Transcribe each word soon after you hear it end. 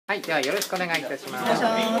はい、ではよろしくお願いいたします。お願いし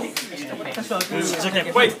ます。じゃけ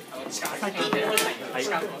んぽい。はい。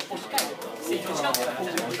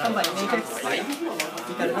3枚メイクです。いか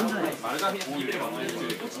れなんじゃないですか。こ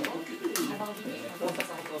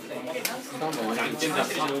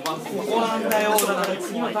こなんだよ。だから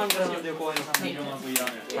次のターンからの旅行ははい。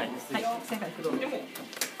正解不動。でも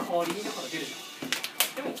代わりにだから出るじゃ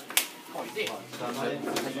ん。でも代わりで。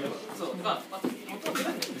そうが。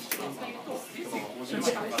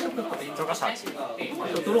超過した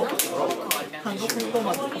ドローハンドコント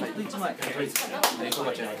マズ1枚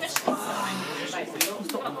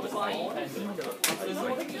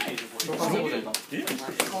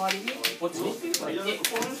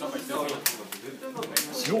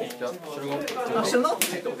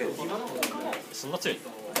そんな強い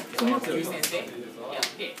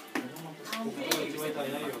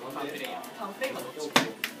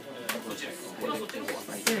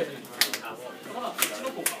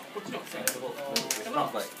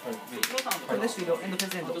これで終了。エンドプレ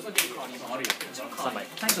ゼント。3枚。はい、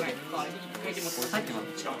どうぞ。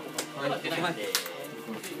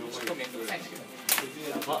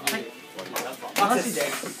はい。マジで。あ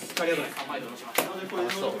りがとうござい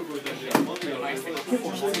ます。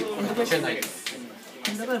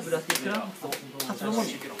だからブラスティクラフト8の文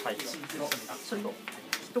字。はい。それと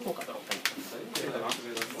1効果。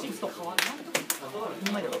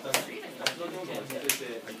2枚だろ。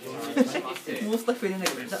もうスタッフ入れない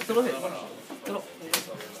けど、じゃあドローでドロー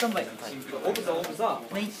スタンバイオブザ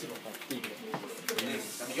メイン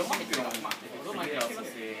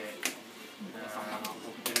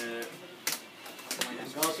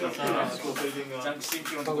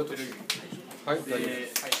はい、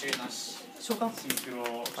召喚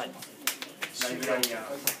ライブラリア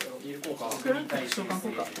召喚効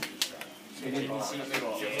果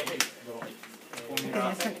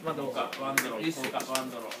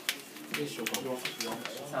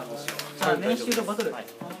じゃあ練習のバトル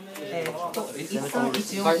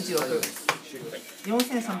131416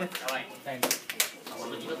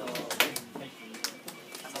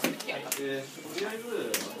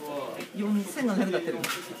 43004700だってる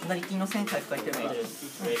成金の1000回復書いてるからじ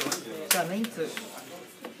ゃあメイン2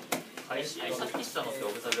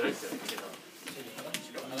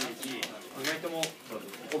意外とも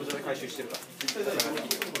オブザで回収してるから。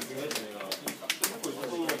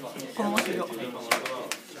このまま終了。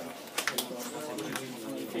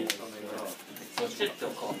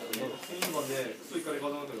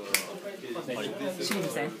シリ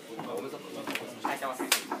2000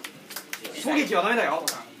衝撃はダメだよ。考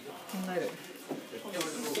える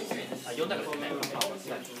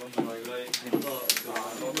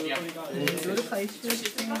ドル回収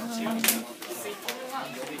してな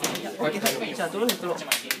じゃあドローでドロース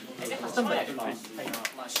タンバイ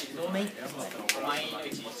メイン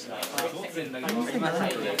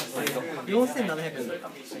4700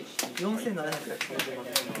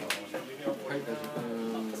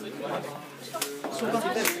召喚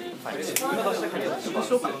はい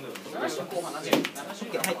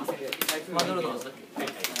マドロード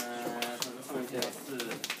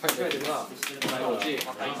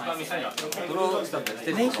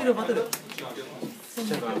練習のバトル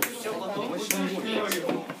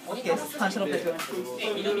反射600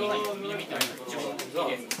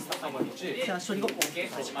じゃあ処理後で守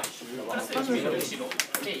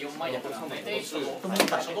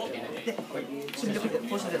備力で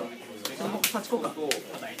報酬ゼロ8効果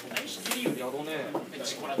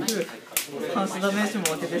反射ダメージも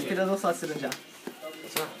当ててスペラドをサーチするんじゃん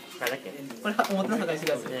これ表の中にし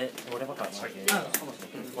てください。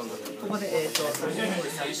ここで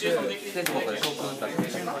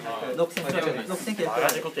6900バカ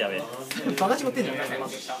事故ってやべえバカ事故ってんじゃん。こ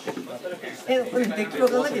れデッキ分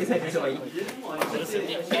かんないで採点すればいい。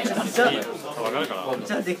じ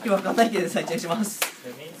ゃあデッキ分かんないで採点します。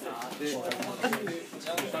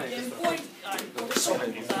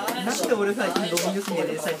なんで俺最近ロビングスミで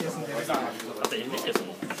採点するんだよ。だってイメージです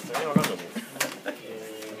もんそれ分かると思う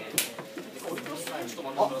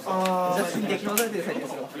じゃあ次デッキ分かれて採点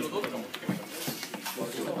するわ。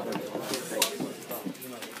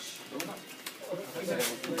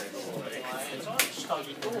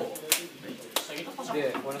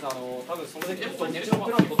で、ごめんなさい、多分そのデッキと日の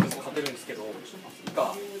プラントって勝てるんですけど、この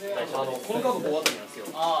カード5あたりなんですよ。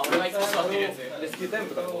俺がいつも使ってるやつ。レスキュータイム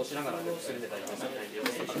とかで押しながら連れてたりとか。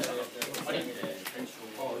あれ？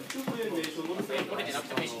これでなく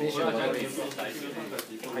てもいいし。名刺はじゃあレスキュータイム。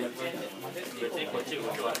はい。フ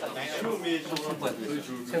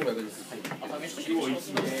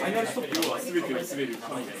ァイナルストップ要は全てを滑る。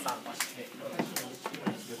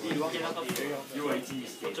いるわけなかったよ。要は1に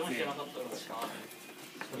して。どっちもしてなかった。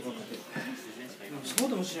そう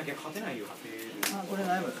でもしなきゃ勝てないよ。あ、これ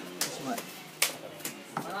悩む。おしまい。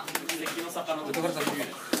関の魚とうる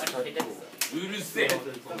せえ。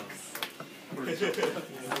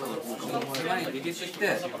前にリリースして一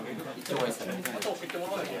番いいですね。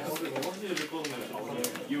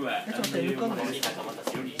言うわ。ちょっと待って、抜かんない。確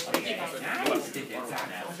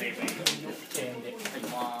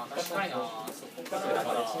かにな。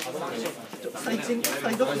サイチェンコ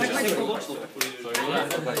サイド8枚でも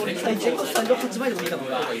いい。サイチェンコサイド8枚でもいいかも。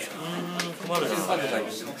困るな。そ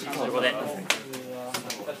こで。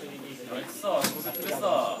さあ、そこで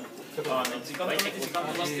さ、時間止めて時間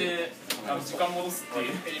戻して時間戻すってい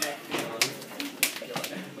う。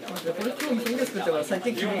これ今日店で作ったから最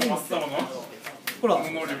低決めていいんですよ。ほら、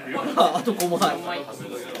能力よ。ほら、あと5枚。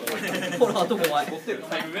ほら、あと5枚。タ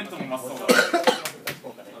イムベントもマスターだ。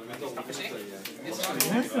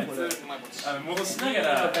戻しなが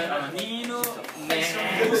ら2の最初に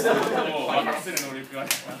戻したことを渡せる能力がある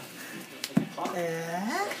から。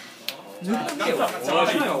抜くけよ。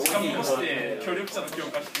時間戻して協力者の強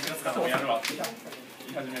化してくださったらやるわって言い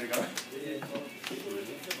始めるから。ク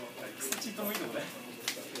ソチートもいいとこね。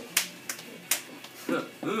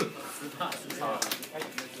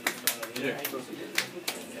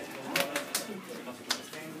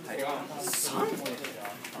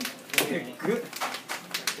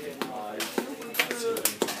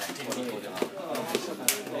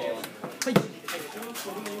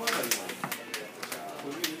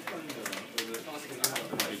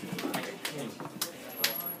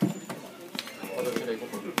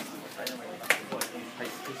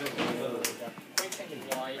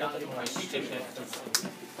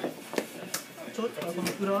この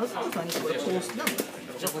裏技さんにこれ公式なの？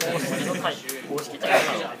公式大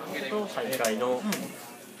会の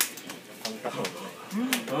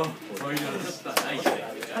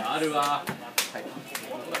あるわ。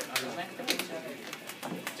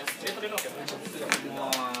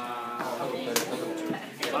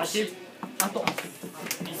あと。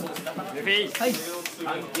ルフィ。はい。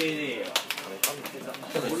関係ねえよ。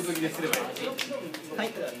ゴルドギですればいい。はい。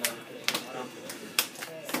こ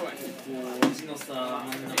っちのさ、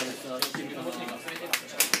真ん中でさ、君の欲しいから連れてる。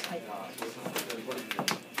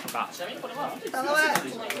か。頼む。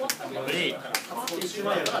ブリー。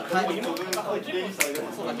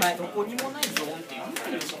どこにもないゾーンっていう。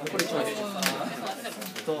これ1枚です。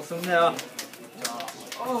どうすんだよ。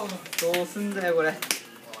どうすんだよこれ。こ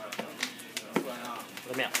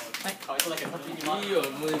れ目や。はい、かわいそうだけど、いいよ、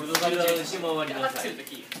もう好きなだけ回りなさい。好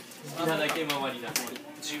きなだけ回りなさい。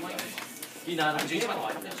10万円好きなだけ11万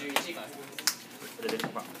円11時間。これでこ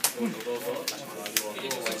か。どうぞどうぞ。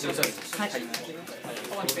はい。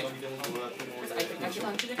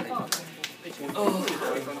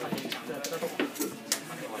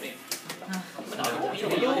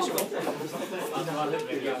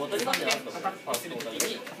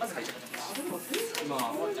今、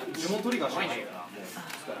呪文トリガーしないから。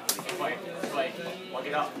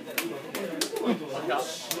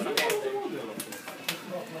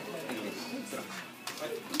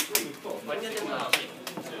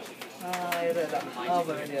ああ、やだやだ。ああ、や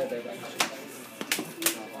だやだやだ。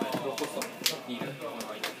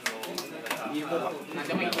何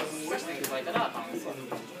でもいいと加えたら、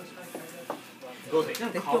どうで？デ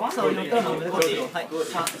ッキをさ、置いたらもうめでこいよ。はい。やっ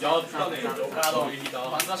たね。カード、バ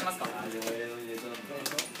ンズはしますか？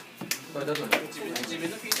自分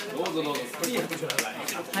のフィーチャーでどうぞどうぞ。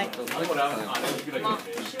はい。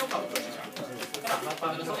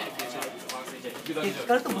デッキ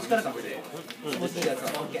からと持ちからか。持ちいいやつは。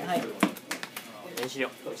オッケー。はい。練習よ。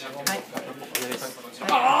はい。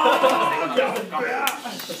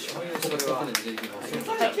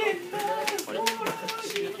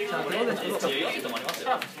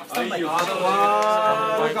サ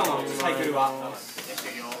イクルは。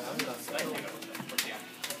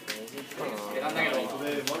なんだけど、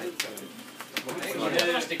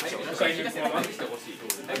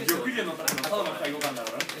玉竜のただの介護官だ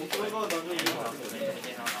から。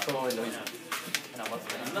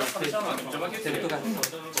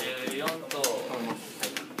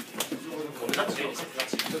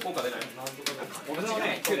効果出ない。俺の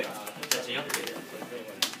ね、9だよ。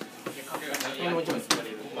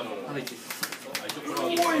お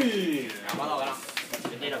い。まだわからん。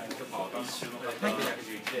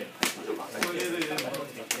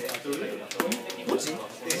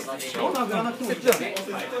あ、グラナックセットだね。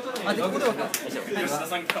あ、でここでわかる。吉田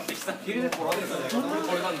さん買ってきた。ギルで取られる。こ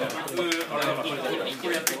れなんだよ。こ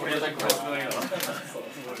れやってこれやってこれやって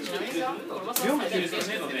ちなみにさ、4個切ると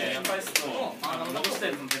ねので返すと残した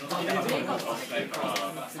やつのゼロ的なのが使えるから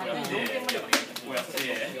でこうやって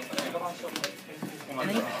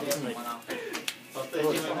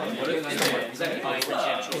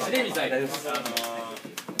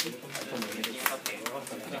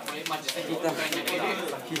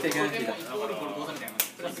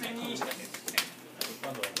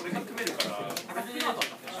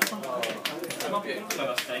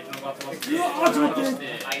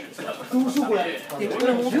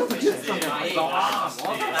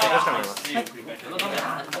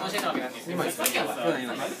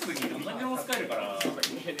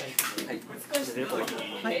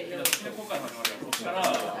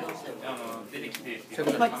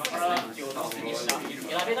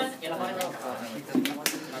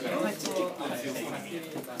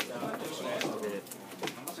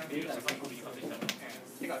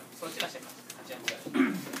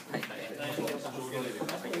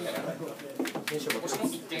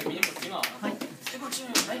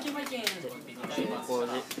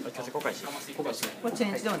これチ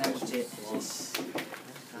ェンジだよね、こっち。こ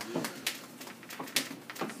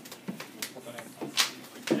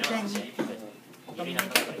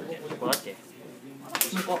こだっけ？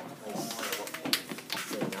向こう。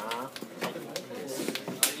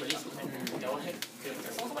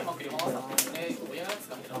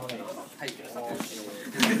はい、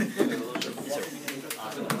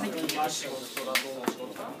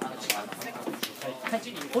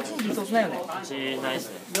こっちにリソースないよね。こっちないです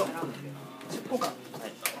ね。よ、こうか。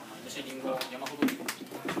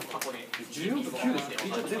14と9でしょ。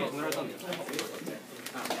一応全部止められたんだよ。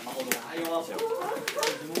ど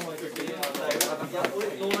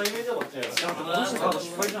うしてカード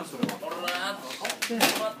失敗じゃんそれは。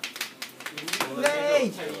ウェ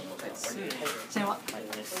イ。チェンは。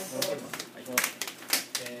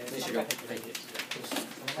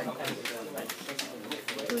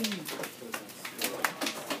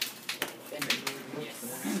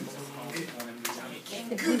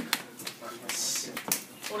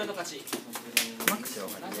俺の勝ち。マックスよ。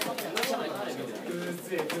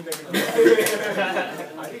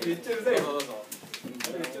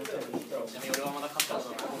俺はまだ勝ったし、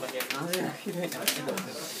こんだけ。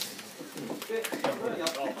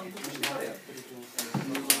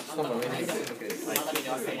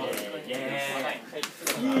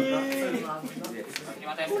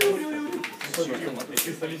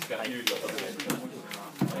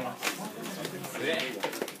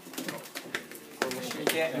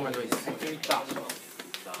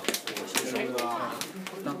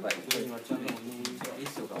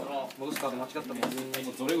戻すカード間違ったもん。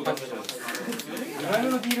ゾレを出しちゃう。ドライブ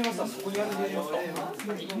のディールがさ、そこにあるんだよ。ここ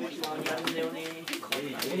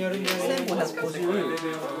にあるんだよ。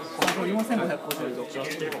1550。4550。どっちが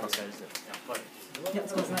知ってるかもしれないですよ。いや、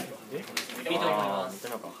使ってない。ああ、似て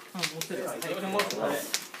るのか。持ってる。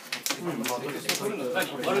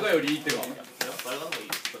丸がよりいいってば。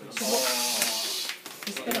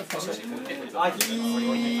あ、破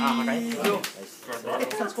壊。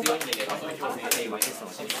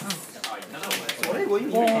それ5意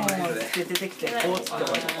味出てきて、こうつって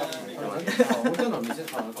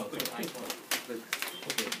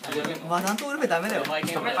まあ、なんとオルフェダメだよ。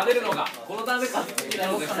勝てるのか。このターンで勝つ。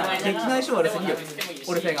できない人はあれすぎよ。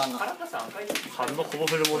オルフェガンが。反応ほぼ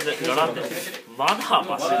フルもんで並んでる。まだ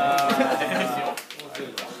マシ。